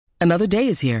Another day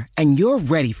is here, and you're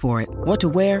ready for it. What to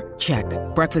wear? Check.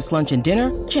 Breakfast, lunch, and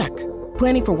dinner? Check.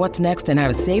 Planning for what's next and how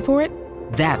to save for it?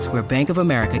 That's where Bank of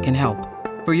America can help.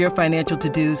 For your financial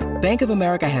to-dos, Bank of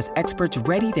America has experts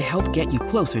ready to help get you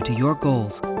closer to your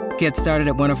goals. Get started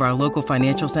at one of our local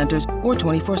financial centers or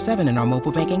 24/7 in our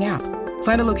mobile banking app.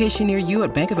 Find a location near you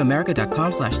at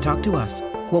bankofamerica.com/talktous.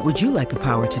 What would you like the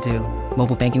power to do?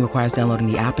 Mobile banking requires downloading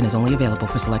the app and is only available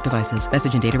for select devices.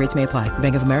 Message and data rates may apply.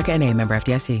 Bank of America N.A., member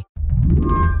FDIC.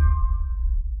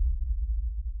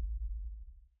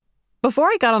 Before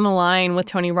I got on the line with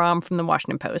Tony Romm from the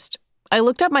Washington Post, I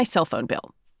looked up my cell phone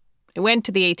bill. I went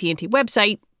to the AT&T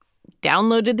website,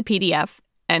 downloaded the PDF,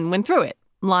 and went through it,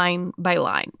 line by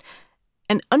line.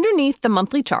 And underneath the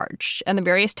monthly charge and the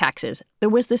various taxes, there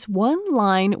was this one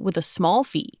line with a small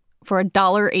fee for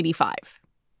 $1.85.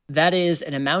 That is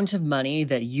an amount of money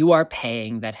that you are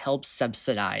paying that helps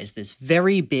subsidize this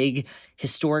very big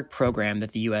historic program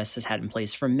that the U.S. has had in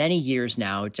place for many years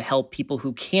now to help people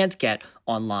who can't get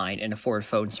online and afford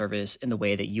phone service in the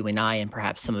way that you and I and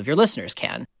perhaps some of your listeners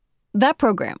can. That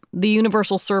program, the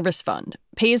Universal Service Fund,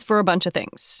 pays for a bunch of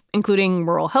things, including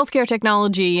rural healthcare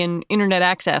technology and internet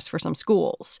access for some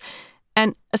schools,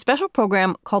 and a special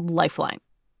program called Lifeline.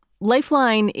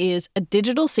 Lifeline is a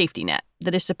digital safety net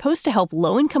that is supposed to help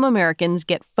low-income Americans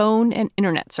get phone and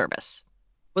internet service.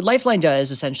 What Lifeline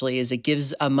does, essentially, is it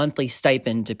gives a monthly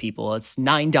stipend to people. It's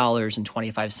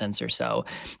 $9.25 or so.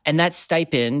 And that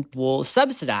stipend will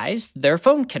subsidize their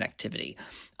phone connectivity.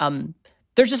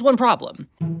 There's just one problem.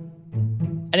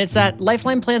 And it's that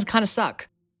Lifeline plans kind of suck.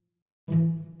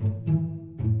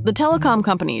 The telecom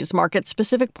companies market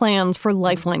specific plans for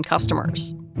Lifeline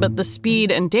customers, but the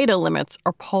speed and data limits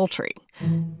are paltry.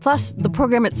 Plus, the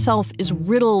program itself is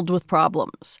riddled with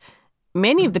problems.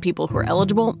 Many of the people who are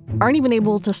eligible aren't even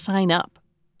able to sign up,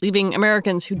 leaving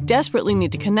Americans who desperately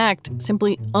need to connect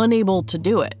simply unable to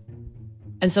do it.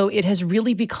 And so it has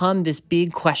really become this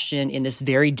big question in this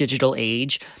very digital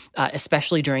age,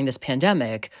 especially during this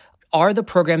pandemic. Are the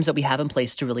programs that we have in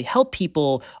place to really help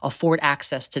people afford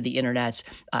access to the internet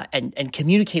and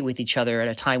communicate with each other at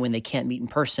a time when they can't meet in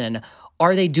person,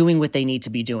 are they doing what they need to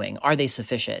be doing? Are they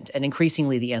sufficient? And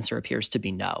increasingly, the answer appears to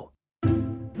be no.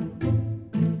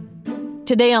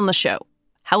 Today on the show,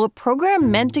 how a program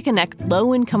meant to connect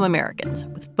low-income Americans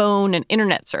with phone and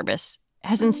internet service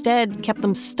has instead kept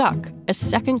them stuck as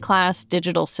second-class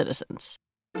digital citizens,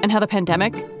 and how the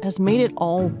pandemic has made it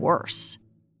all worse.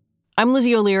 I'm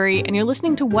Lizzie O'Leary, and you're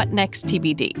listening to What Next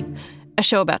TBD, a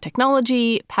show about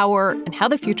technology, power, and how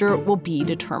the future will be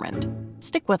determined.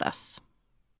 Stick with us.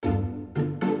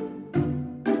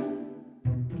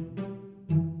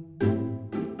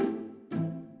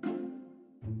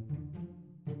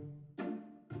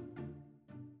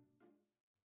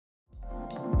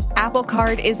 Apple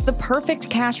Card is the perfect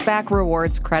cashback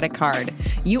rewards credit card.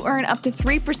 You earn up to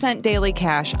 3% daily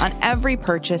cash on every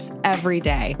purchase every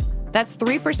day. That's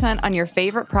 3% on your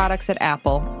favorite products at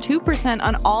Apple, 2%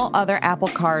 on all other Apple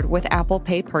Card with Apple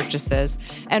Pay purchases,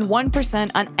 and 1%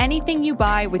 on anything you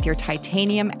buy with your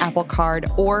titanium Apple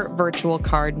Card or virtual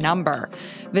card number.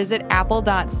 Visit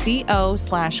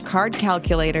apple.co/card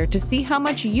calculator to see how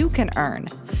much you can earn.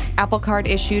 Apple Card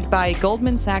issued by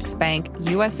Goldman Sachs Bank,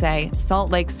 USA,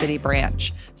 Salt Lake City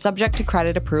branch. Subject to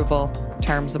credit approval.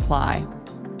 Terms apply.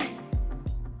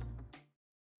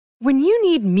 When you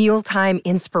need mealtime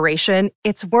inspiration,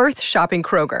 it's worth shopping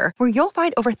Kroger, where you'll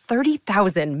find over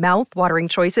 30,000 mouth-watering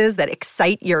choices that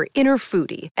excite your inner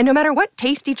foodie. And no matter what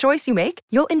tasty choice you make,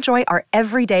 you'll enjoy our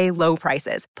everyday low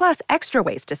prices, plus extra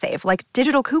ways to save, like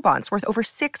digital coupons worth over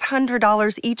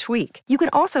 $600 each week. You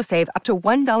can also save up to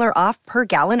 $1 off per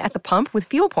gallon at the pump with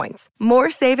fuel points.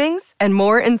 More savings and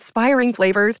more inspiring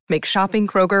flavors make shopping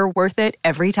Kroger worth it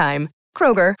every time.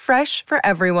 Kroger, fresh for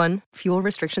everyone. Fuel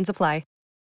restrictions apply.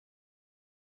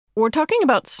 We're talking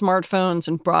about smartphones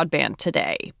and broadband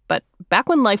today, but back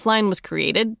when Lifeline was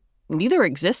created, neither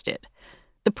existed.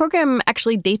 The program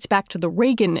actually dates back to the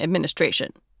Reagan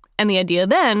administration, and the idea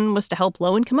then was to help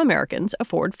low-income Americans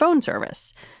afford phone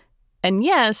service. And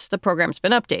yes, the program's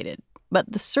been updated, but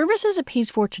the services it pays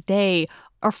for today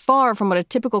are far from what a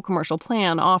typical commercial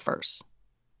plan offers.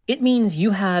 It means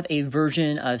you have a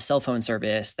version of cell phone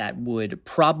service that would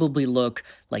probably look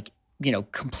like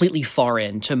completely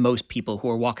foreign to most people who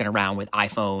are walking around with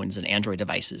iPhones and Android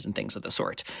devices and things of the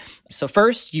sort. So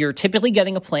first, you're typically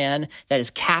getting a plan that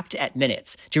is capped at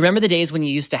minutes. Do you remember the days when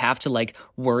you used to have to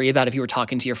worry about if you were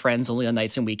talking to your friends only on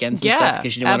nights and weekends and stuff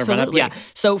because you didn't want to run up? Yeah.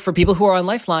 So for people who are on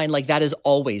Lifeline, that is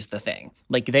always the thing.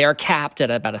 They are capped at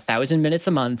about 1,000 minutes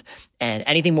a month, and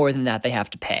anything more than that, they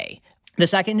have to pay. The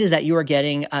second is that you are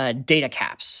getting data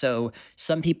caps. So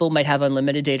some people might have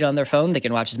unlimited data on their phone. They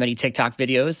can watch as many TikTok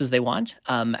videos as they want,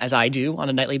 as I do on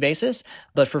a nightly basis.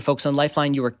 But for folks on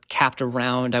Lifeline, you are capped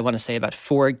around, I want to say, about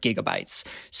 4 gigabytes.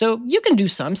 So you can do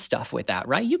some stuff with that,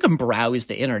 right? You can browse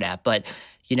the internet, but,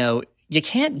 you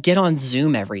can't get on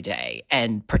Zoom every day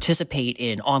and participate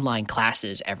in online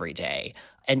classes every day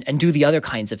and do the other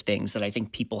kinds of things that I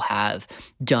think people have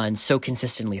done so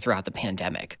consistently throughout the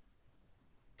pandemic.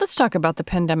 Let's talk about the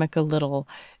pandemic a little.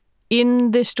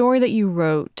 In the story that you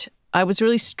wrote, I was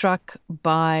really struck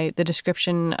by the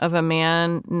description of a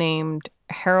man named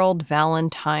Harold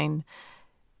Valentine.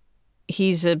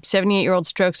 He's a 78-year-old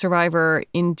stroke survivor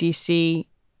in D.C.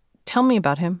 Tell me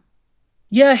about him.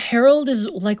 Yeah, Harold is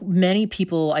like many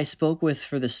people I spoke with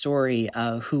for the story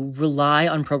who rely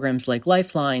on programs like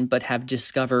Lifeline, but have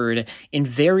discovered in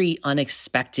very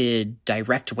unexpected,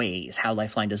 direct ways how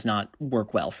Lifeline does not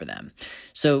work well for them.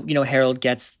 So, Harold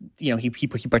gets, he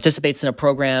participates in a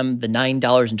program. The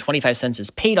 $9.25 is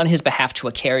paid on his behalf to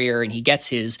a carrier, and he gets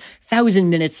his 1,000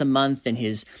 minutes a month and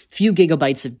his few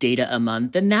gigabytes of data a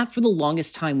month. And that for the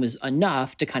longest time was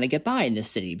enough to kind of get by in this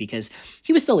city because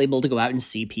he was still able to go out and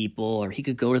see people, or he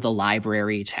could go to the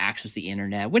library to access the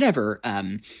internet, whatever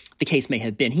the case may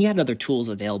have been. He had other tools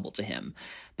available to him.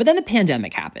 But then the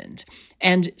pandemic happened,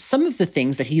 and some of the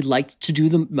things that he liked to do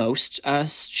the most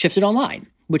shifted online,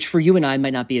 which for you and I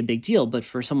might not be a big deal, but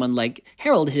for someone like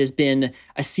Harold, it has been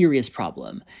a serious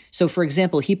problem. So, for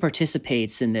example, he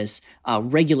participates in this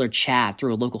regular chat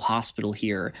through a local hospital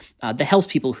here that helps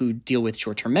people who deal with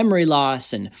short-term memory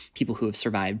loss and people who have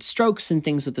survived strokes and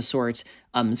things of the sort.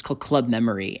 It's called Club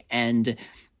Memory, and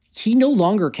he no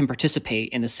longer can participate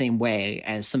in the same way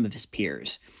as some of his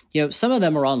peers. Some of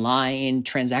them are online,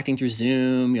 transacting through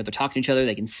Zoom. They're talking to each other.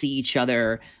 They can see each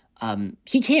other.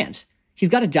 He can't. He's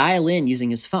got to dial in using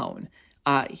his phone.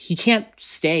 He can't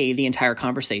stay the entire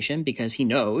conversation because he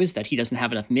knows that he doesn't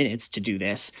have enough minutes to do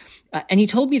this. And he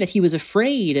told me that he was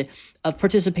afraid of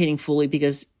participating fully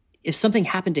because if something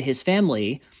happened to his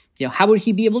family, how would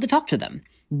he be able to talk to them?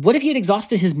 What if he had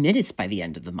exhausted his minutes by the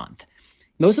end of the month?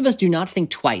 Most of us do not think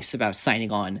twice about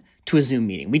signing on to a Zoom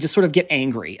meeting. We just sort of get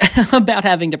angry about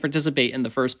having to participate in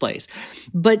the first place.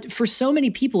 But for so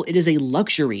many people, it is a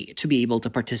luxury to be able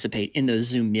to participate in those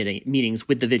Zoom meetings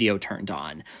with the video turned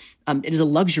on. It is a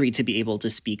luxury to be able to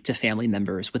speak to family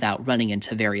members without running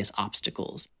into various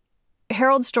obstacles.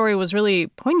 Harold's story was really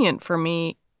poignant for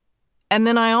me. And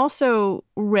then I also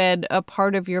read a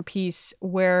part of your piece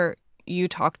where you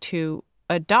talked to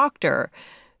a doctor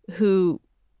who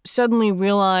suddenly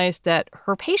realized that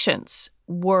her patients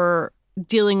were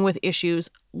dealing with issues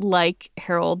like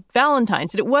Harold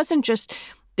Valentine's. It wasn't just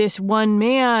this one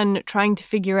man trying to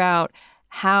figure out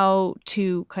how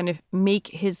to kind of make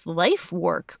his life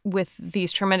work with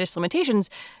these tremendous limitations,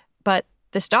 but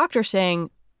this doctor saying,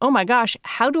 oh my gosh,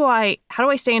 how do I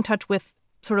stay in touch with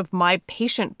sort of my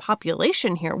patient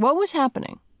population here? What was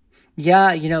happening?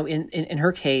 Yeah, in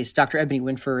her case, Dr. Ebony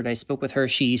Winford, I spoke with her.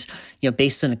 She's,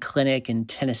 based in a clinic in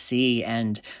Tennessee.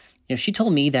 And, she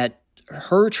told me that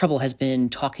her trouble has been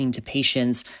talking to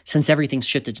patients since everything's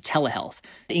shifted to telehealth.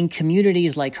 In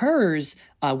communities like hers,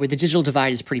 where the digital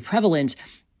divide is pretty prevalent,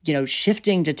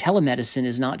 shifting to telemedicine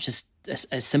is not just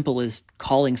as simple as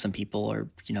calling some people or,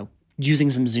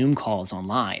 using some Zoom calls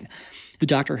online. The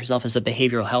doctor herself is a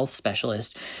behavioral health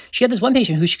specialist. She had this one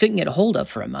patient who she couldn't get a hold of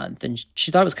for a month. And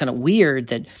she thought it was kind of weird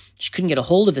that she couldn't get a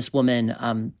hold of this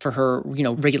woman for her,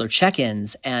 regular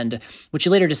check-ins. And what she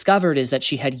later discovered is that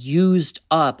she had used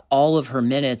up all of her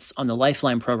minutes on the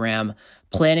Lifeline program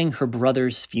planning her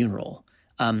brother's funeral.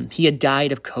 He had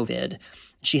died of COVID.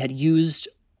 She had used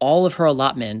all of her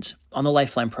allotment on the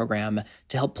Lifeline program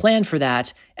to help plan for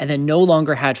that, and then no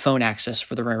longer had phone access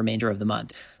for the remainder of the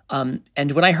month.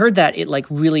 And when I heard that, it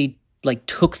really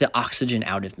took the oxygen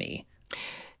out of me.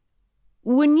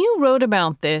 When you wrote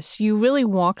about this, you really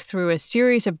walked through a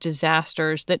series of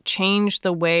disasters that changed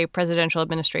the way presidential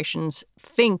administrations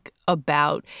think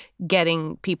about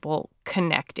getting people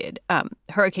connected.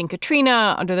 Hurricane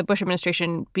Katrina under the Bush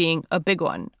administration being a big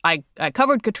one. I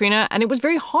covered Katrina, and it was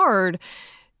very hard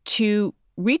to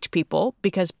reach people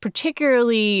because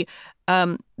particularly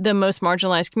the most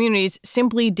marginalized communities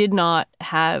simply did not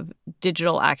have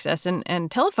digital access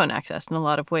and telephone access in a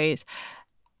lot of ways.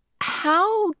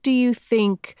 How do you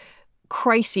think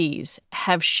crises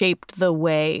have shaped the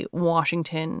way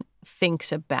Washington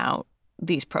thinks about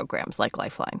these programs like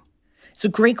Lifeline? It's a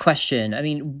great question. I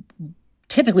mean,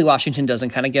 typically Washington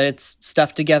doesn't kind of get its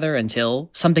stuff together until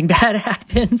something bad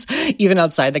happens, even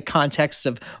outside the context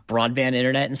of broadband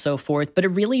internet and so forth. But it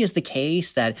really is the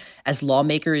case that as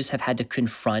lawmakers have had to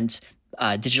confront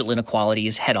digital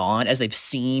inequalities head on, as they've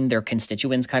seen their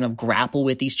constituents kind of grapple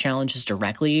with these challenges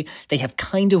directly, they have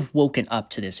kind of woken up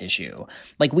to this issue.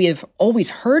 Like, we have always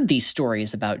heard these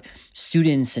stories about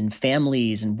students and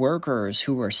families and workers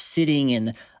who are sitting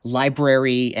in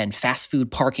library and fast food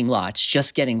parking lots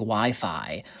just getting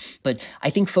Wi-Fi. But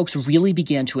I think folks really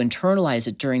began to internalize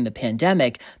it during the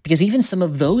pandemic because even some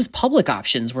of those public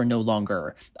options were no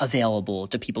longer available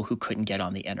to people who couldn't get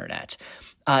on the internet.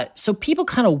 So people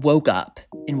kind of woke up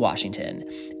in Washington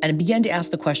and began to ask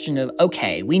the question of,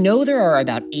 okay, we know there are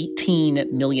about 18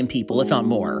 million people, if not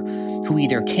more, who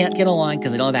either can't get online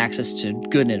because they don't have access to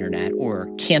good internet or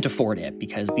can't afford it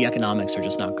because the economics are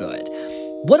just not good.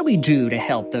 What do we do to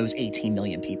help those 18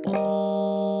 million people?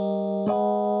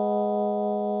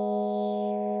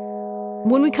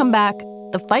 When we come back,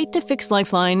 the fight to fix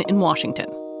Lifeline in Washington.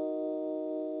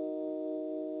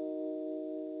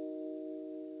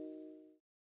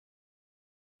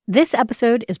 This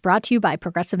episode is brought to you by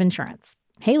Progressive Insurance.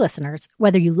 Hey, listeners,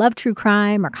 whether you love true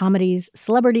crime or comedies,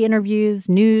 celebrity interviews,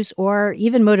 news, or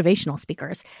even motivational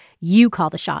speakers, you call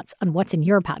the shots on what's in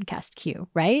your podcast queue,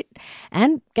 right?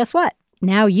 And guess what?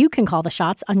 Now you can call the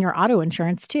shots on your auto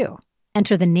insurance, too.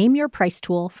 Enter the Name Your Price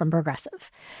tool from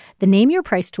Progressive. The Name Your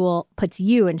Price tool puts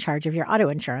you in charge of your auto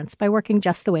insurance by working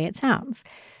just the way it sounds.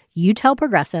 You tell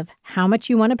Progressive how much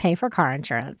you want to pay for car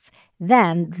insurance.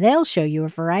 Then they'll show you a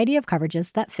variety of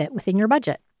coverages that fit within your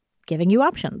budget, giving you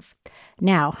options.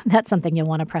 Now, that's something you'll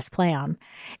want to press play on.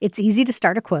 It's easy to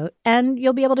start a quote, and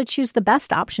you'll be able to choose the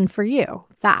best option for you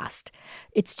fast.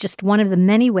 It's just one of the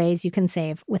many ways you can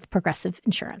save with Progressive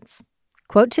Insurance.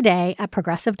 Quote today at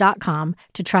Progressive.com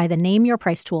to try the Name Your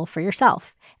Price tool for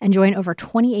yourself and join over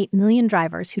 28 million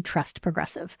drivers who trust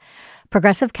Progressive.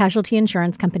 Progressive Casualty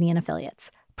Insurance Company and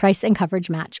Affiliates. Price and coverage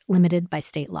match limited by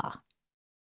state law.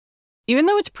 Even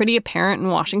though it's pretty apparent in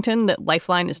Washington that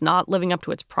Lifeline is not living up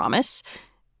to its promise,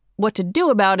 what to do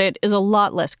about it is a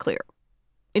lot less clear.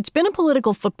 It's been a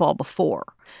political football before.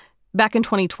 Back in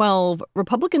 2012,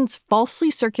 Republicans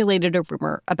falsely circulated a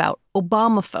rumor about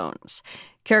Obama phones,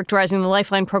 characterizing the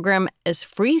Lifeline program as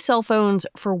free cell phones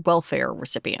for welfare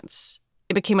recipients.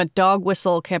 It became a dog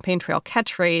whistle campaign trail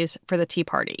catchphrase for the Tea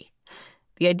Party.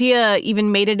 The idea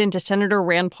even made it into Senator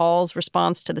Rand Paul's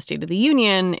response to the State of the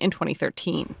Union in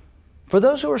 2013. For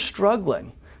those who are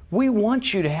struggling, we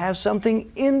want you to have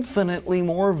something infinitely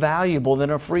more valuable than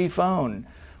a free phone.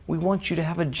 We want you to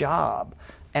have a job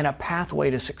and a pathway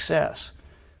to success.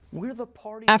 We're the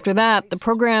party. After that, the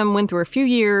program went through a few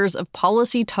years of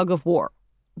policy tug-of-war.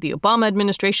 The Obama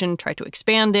administration tried to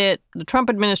expand it. The Trump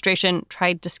administration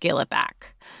tried to scale it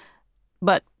back.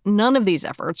 But none of these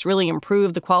efforts really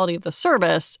improved the quality of the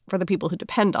service for the people who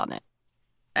depend on it.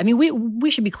 I mean,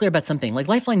 we should be clear about something. Like,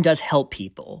 Lifeline does help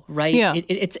people, right? Yeah.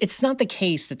 It's not the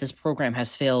case that this program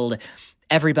has failed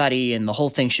everybody and the whole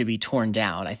thing should be torn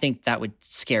down. I think that would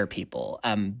scare people.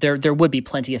 There would be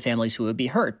plenty of families who would be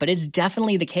hurt, but it's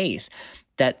definitely the case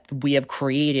that we have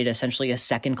created essentially a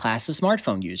second class of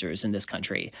smartphone users in this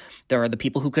country. There are the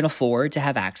people who can afford to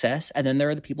have access, and then there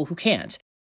are the people who can't.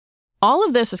 All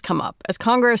of this has come up as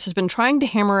Congress has been trying to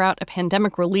hammer out a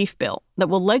pandemic relief bill that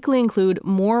will likely include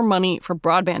more money for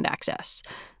broadband access.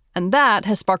 And that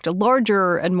has sparked a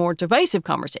larger and more divisive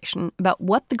conversation about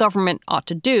what the government ought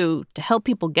to do to help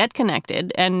people get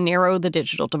connected and narrow the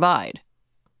digital divide.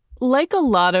 Like a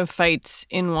lot of fights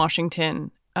in Washington,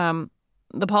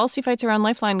 the policy fights around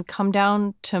Lifeline come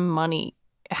down to money.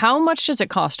 How much does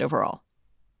it cost overall?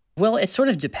 Well, it sort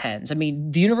of depends. I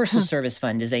mean, the Universal Service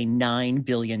Fund is a $9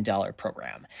 billion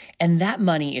program, and that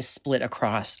money is split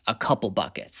across a couple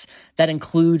buckets. That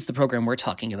includes the program we're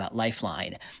talking about,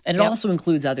 Lifeline, and it also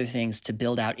includes other things to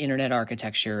build out internet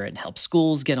architecture and help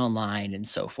schools get online and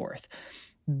so forth.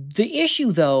 The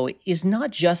issue, though, is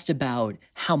not just about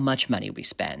how much money we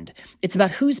spend. It's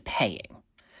about who's paying.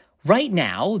 Right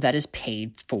now, that is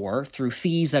paid for through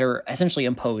fees that are essentially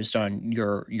imposed on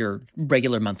your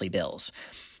regular monthly bills.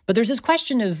 But there's this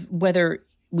question of whether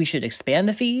we should expand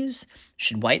the fees.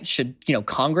 Should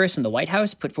Congress and the White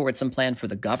House put forward some plan for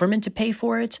the government to pay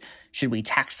for it? Should we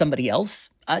tax somebody else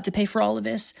to pay for all of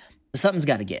this? Something's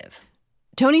got to give.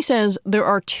 Tony says there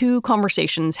are two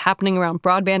conversations happening around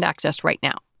broadband access right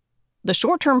now. The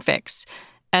short-term fix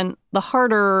and the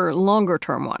harder,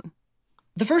 longer-term one.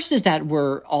 The first is that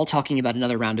we're all talking about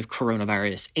another round of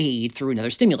coronavirus aid through another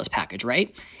stimulus package,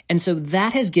 right? And so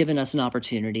that has given us an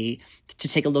opportunity to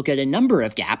take a look at a number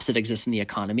of gaps that exist in the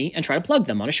economy and try to plug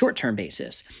them on a short-term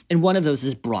basis. And one of those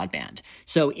is broadband.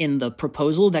 So in the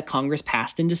proposal that Congress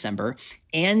passed in December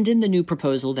and in the new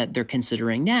proposal that they're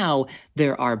considering now,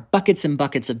 there are buckets and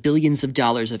buckets of billions of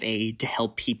dollars of aid to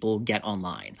help people get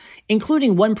online,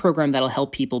 including one program that'll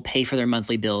help people pay for their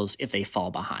monthly bills if they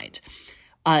fall behind.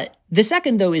 The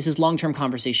second, though, is this long-term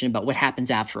conversation about what happens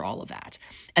after all of that.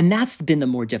 And that's been the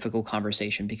more difficult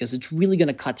conversation because it's really going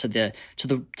to cut to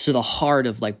the heart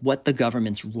of like what the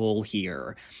government's role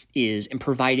here is in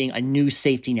providing a new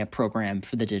safety net program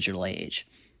for the digital age.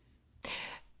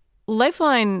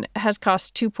 Lifeline has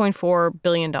cost $2.4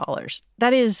 billion.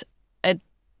 That is a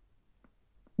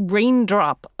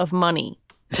raindrop of money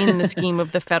in the scheme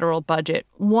of the federal budget.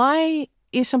 Why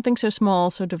is something so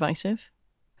small so divisive?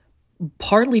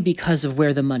 Partly because of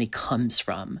where the money comes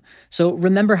from. So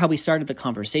remember how we started the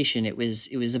conversation. It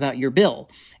was about your bill.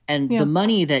 And the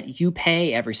money that you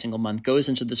pay every single month goes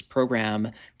into this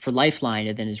program for Lifeline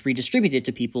and then is redistributed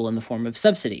to people in the form of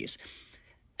subsidies.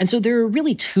 And so there are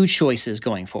really two choices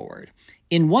going forward.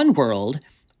 In one world,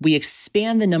 we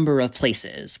expand the number of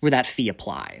places where that fee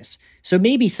applies. So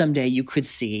maybe someday you could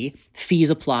see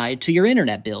fees applied to your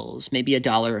internet bills, maybe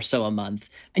 $1 or so a month.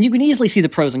 And you can easily see the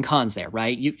pros and cons there,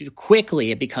 right?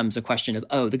 Quickly, it becomes a question of,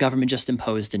 oh, the government just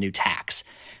imposed a new tax.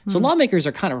 So lawmakers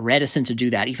are kind of reticent to do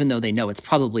that, even though they know it's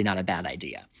probably not a bad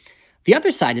idea. The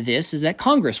other side of this is that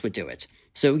Congress would do it.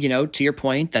 So, to your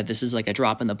point that this is like a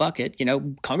drop in the bucket,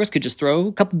 Congress could just throw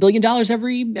a couple $1 billion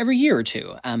every year or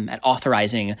two at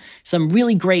authorizing some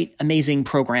really great, amazing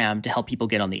program to help people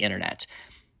get on the internet.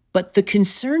 But the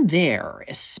concern there,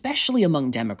 especially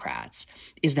among Democrats,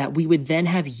 is that we would then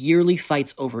have yearly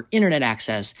fights over internet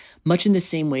access, much in the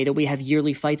same way that we have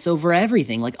yearly fights over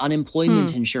everything like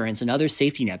unemployment insurance and other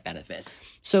safety net benefits.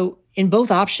 So in both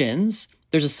options,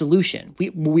 there's a solution.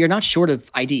 We are not short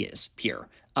of ideas here,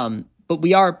 but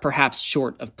we are perhaps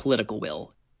short of political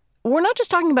will. We're not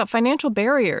just talking about financial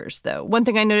barriers, though. One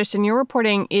thing I noticed in your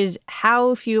reporting is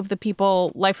how few of the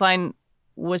people Lifeline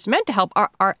was meant to help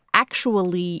are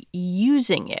actually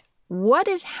using it. What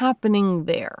is happening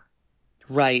there?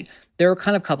 Right. There are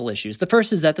kind of a couple issues. The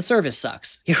first is that the service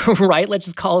sucks, right? Let's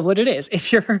just call it what it is.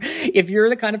 If you're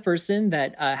the kind of person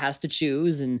that has to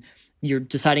choose and you're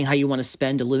deciding how you want to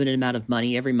spend a limited amount of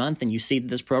money every month and you see that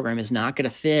this program is not going to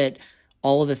fit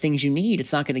all of the things you need,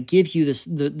 it's not going to give you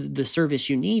the service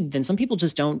you need, then some people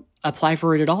just don't apply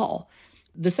for it at all.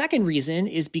 The second reason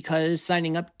is because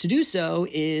signing up to do so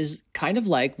is kind of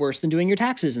like worse than doing your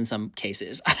taxes in some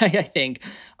cases. I think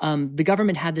the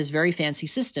government had this very fancy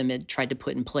system it tried to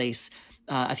put in place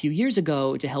a few years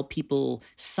ago to help people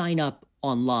sign up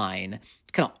online,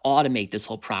 to kind of automate this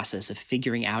whole process of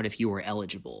figuring out if you were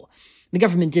eligible. The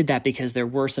government did that because there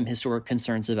were some historic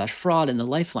concerns about fraud in the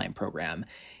Lifeline program.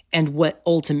 And what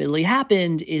ultimately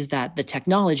happened is that the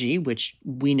technology, which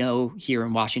we know here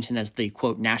in Washington as the,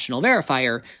 quote, national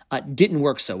verifier, didn't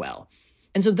work so well.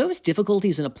 And so those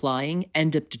difficulties in applying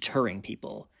end up deterring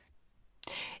people.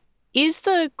 Is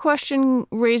the question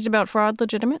raised about fraud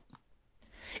legitimate?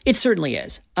 It certainly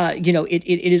is.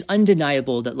 It is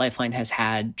undeniable that Lifeline has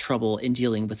had trouble in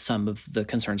dealing with some of the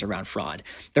concerns around fraud.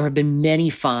 There have been many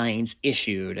fines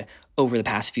issued over the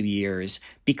past few years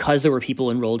because there were people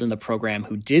enrolled in the program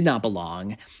who did not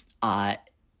belong. And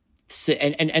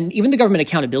even the Government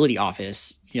Accountability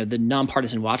Office, the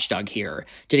nonpartisan watchdog here,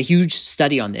 did a huge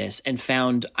study on this and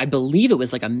found, I believe it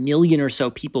was like 1 million or so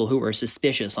people who were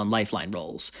suspicious on Lifeline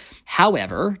rolls.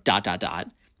 However, ...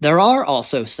 there are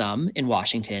also some in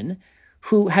Washington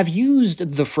who have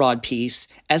used the fraud piece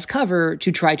as cover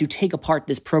to try to take apart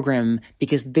this program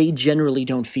because they generally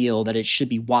don't feel that it should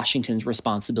be Washington's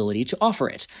responsibility to offer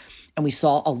it. And we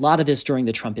saw a lot of this during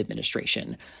the Trump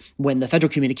administration, when the Federal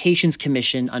Communications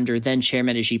Commission under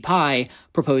then-Chairman Ajit Pai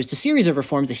proposed a series of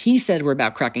reforms that he said were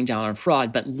about cracking down on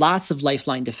fraud, but lots of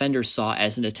Lifeline defenders saw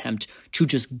as an attempt to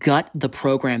just gut the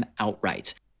program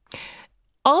outright.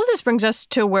 All of this brings us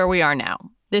to where we are now.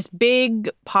 This big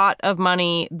pot of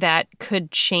money that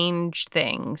could change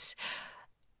things.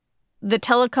 The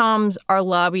telecoms are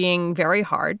lobbying very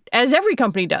hard, as every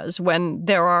company does when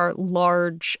there are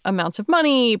large amounts of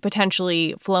money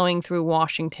potentially flowing through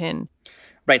Washington.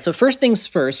 Right. So first things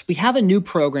first, we have a new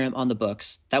program on the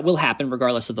books that will happen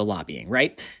regardless of the lobbying,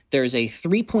 right? There's a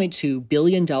 $3.2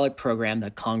 billion program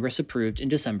that Congress approved in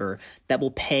December that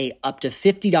will pay up to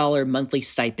 $50 monthly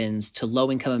stipends to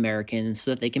low-income Americans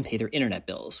so that they can pay their internet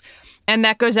bills. And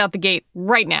that goes out the gate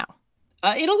right now.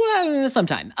 It'll go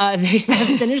sometime. They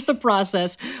have finished the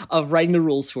process of writing the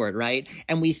rules for it, right?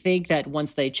 And we think that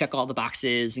once they check all the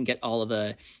boxes and get all of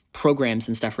the programs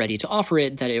and stuff ready to offer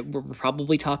it, that we're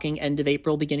probably talking end of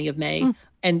April, beginning of May.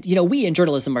 And, we in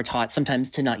journalism are taught sometimes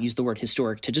to not use the word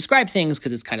historic to describe things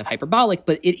because it's kind of hyperbolic,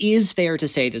 but it is fair to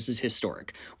say this is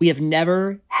historic. We have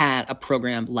never had a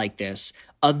program like this,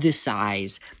 of this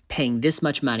size, paying this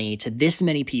much money to this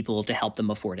many people to help them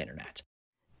afford internet.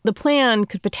 The plan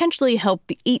could potentially help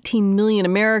the 18 million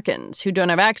Americans who don't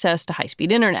have access to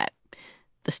high-speed internet,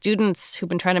 the students who've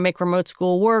been trying to make remote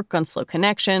school work on slow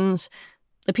connections,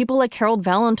 the people like Harold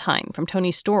Valentine from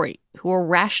Tony's Story who are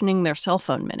rationing their cell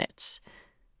phone minutes.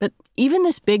 But even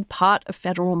this big pot of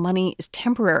federal money is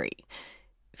temporary.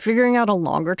 Figuring out a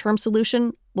longer-term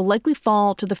solution will likely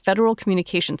fall to the Federal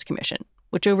Communications Commission,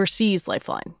 which oversees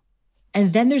Lifeline.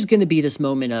 And then there's going to be this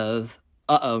moment of,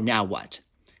 now what?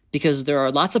 Because there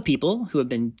are lots of people who have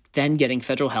been then getting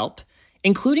federal help,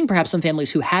 including perhaps some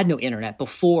families who had no internet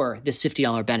before this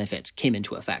 $50 benefit came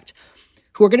into effect,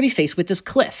 who are going to be faced with this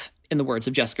cliff, in the words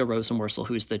of Jessica Rosenworcel,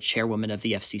 who's the chairwoman of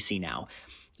the FCC now.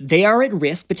 They are at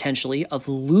risk, potentially, of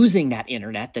losing that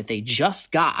internet that they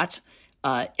just got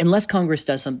unless Congress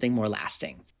does something more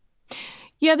lasting.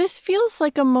 Yeah, this feels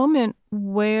like a moment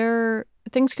where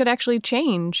things could actually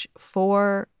change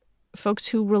for folks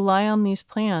who rely on these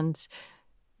plans.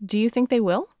 Do you think they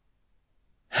will?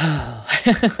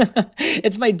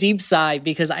 It's my deep sigh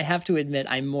because I have to admit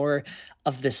I'm more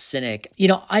of the cynic.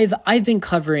 I've been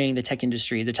covering the tech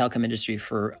industry, the telecom industry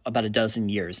for about a dozen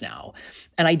years now.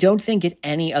 And I don't think at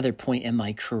any other point in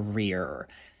my career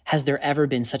has there ever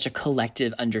been such a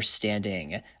collective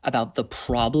understanding about the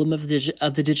problem of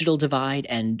the digital divide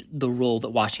and the role that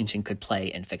Washington could play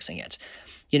in fixing it.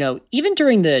 Even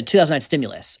during the 2009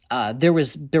 stimulus, there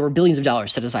were billions of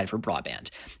dollars set aside for broadband,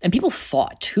 and people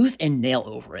fought tooth and nail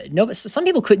over it. Some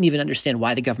people couldn't even understand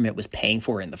why the government was paying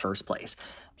for it in the first place.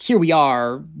 Here we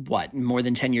are, more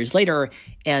than 10 years later,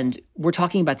 and we're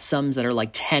talking about sums that are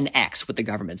like 10x what the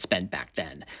government spent back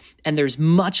then. And there's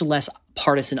much less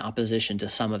partisan opposition to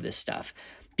some of this stuff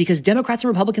because Democrats and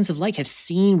Republicans alike have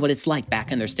seen what it's like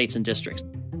back in their states and districts.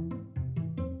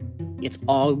 It's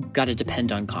all got to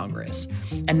depend on Congress.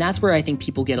 And that's where I think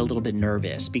people get a little bit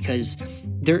nervous because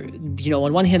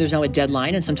on one hand, there's now a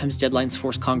deadline, and sometimes deadlines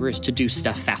force Congress to do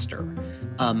stuff faster.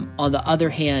 On the other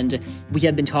hand, we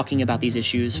have been talking about these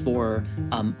issues for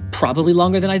probably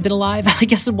longer than I've been alive, I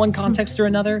guess, in one context or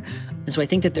another. And so I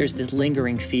think that there's this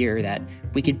lingering fear that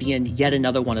we could be in yet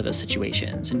another one of those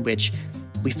situations in which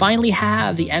we finally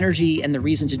have the energy and the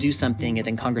reason to do something, and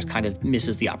then Congress kind of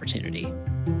misses the opportunity.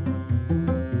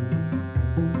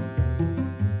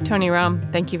 Tony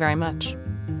Romm, thank you very much.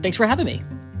 Thanks for having me.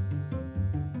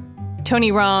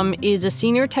 Tony Romm is a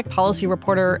senior tech policy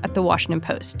reporter at The Washington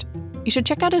Post. You should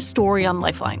check out his story on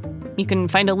Lifeline. You can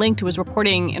find a link to his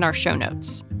reporting in our show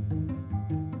notes.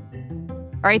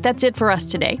 All right, that's it for us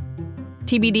today.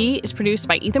 TBD is produced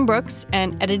by Ethan Brooks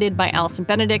and edited by Allison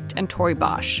Benedict and Tori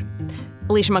Bosch.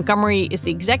 Alicia Montgomery is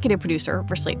the executive producer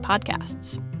for Slate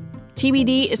Podcasts.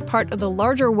 TBD is part of the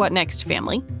larger What Next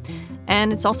family,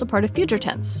 and it's also part of Future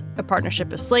Tense, a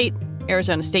partnership of Slate,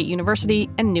 Arizona State University,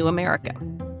 and New America.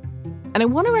 And I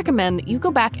want to recommend that you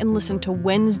go back and listen to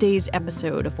Wednesday's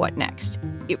episode of What Next.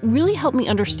 It really helped me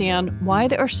understand why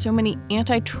there are so many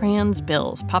anti-trans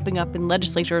bills popping up in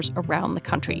legislatures around the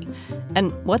country,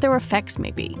 and what their effects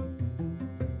may be.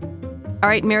 All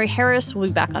right, Mary Harris will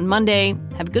be back on Monday.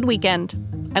 Have a good weekend.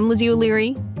 I'm Lizzie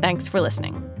O'Leary. Thanks for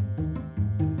listening.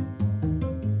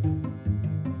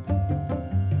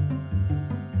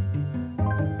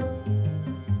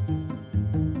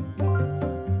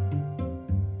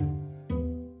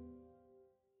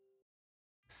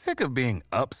 Sick of being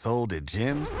upsold at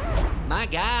gyms? My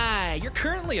guy, you're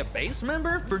currently a base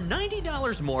member? For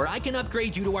 $90 more, I can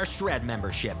upgrade you to our Shred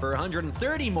membership. For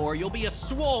 $130 more, you'll be a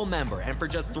Swole member. And for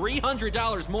just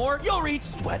 $300 more, you'll reach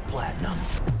Sweat Platinum.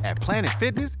 At Planet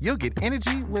Fitness, you'll get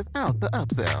energy without the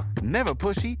upsell. Never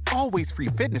pushy, always free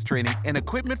fitness training and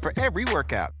equipment for every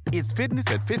workout. It's fitness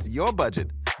that fits your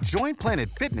budget. Join Planet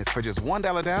Fitness for just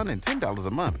 $1 down and $10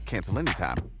 a month. Cancel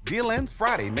anytime. Deal ends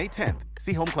Friday, May 10th.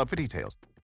 See Home Club for details.